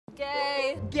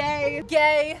Gay. Gay.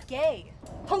 Gay. Gay.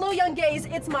 Hello young gays,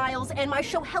 it's Miles, and my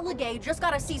show Hella Gay just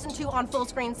got a season 2 on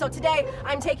Fullscreen. So today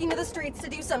I'm taking to the streets to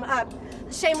do some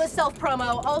shameless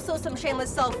self-promo, also some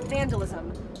shameless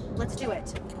self-vandalism. Let's do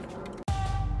it.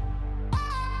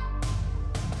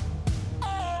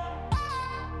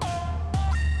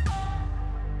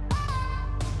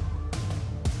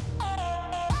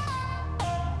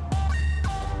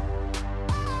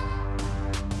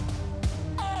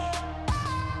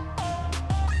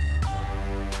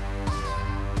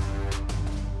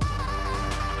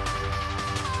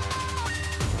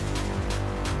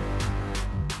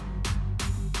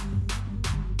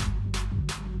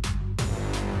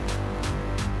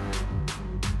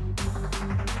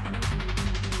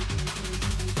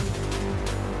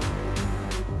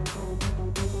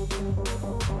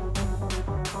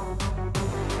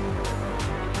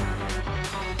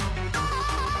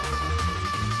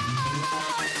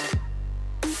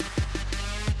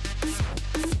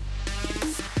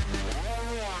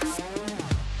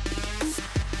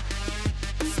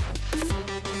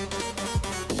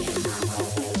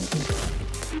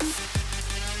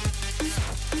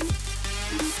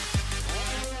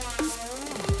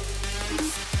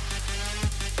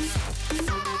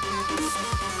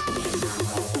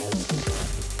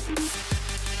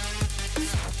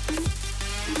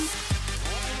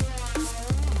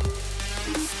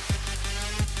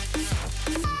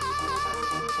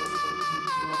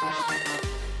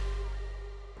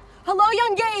 Hello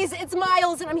young gays, it's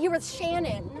Miles, and I'm here with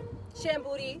Shannon. Shan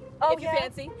booty, Oh, if you're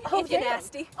fancy, Oh, if you're damn.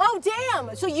 nasty. Oh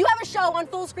damn! So you have a show on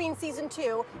Fullscreen season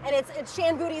 2, and it's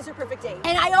Shan Booty is Your Perfect Date.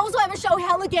 And I also have a show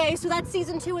Hella Gay, so that's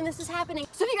season 2, and this is happening.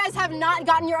 So if you guys have not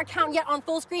gotten your account yet on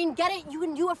Fullscreen, get it. You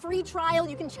can do a free trial.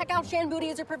 You can check out Shan Booty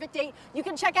is Your Perfect Date. You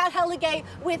can check out Hella Gay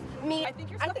with me. I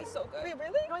think your stuff is so good. Wait,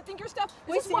 really? No, I think your stuff.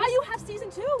 Wait, This is why you have season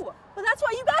 2. Well, that's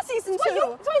why you got season 2.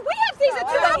 That's why we have season 2.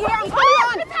 All right, come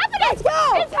on. It's happening. Let's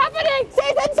go. It's happening.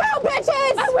 Season 2,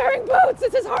 bitches! I'm wearing boots.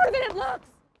 This is harder than it looks.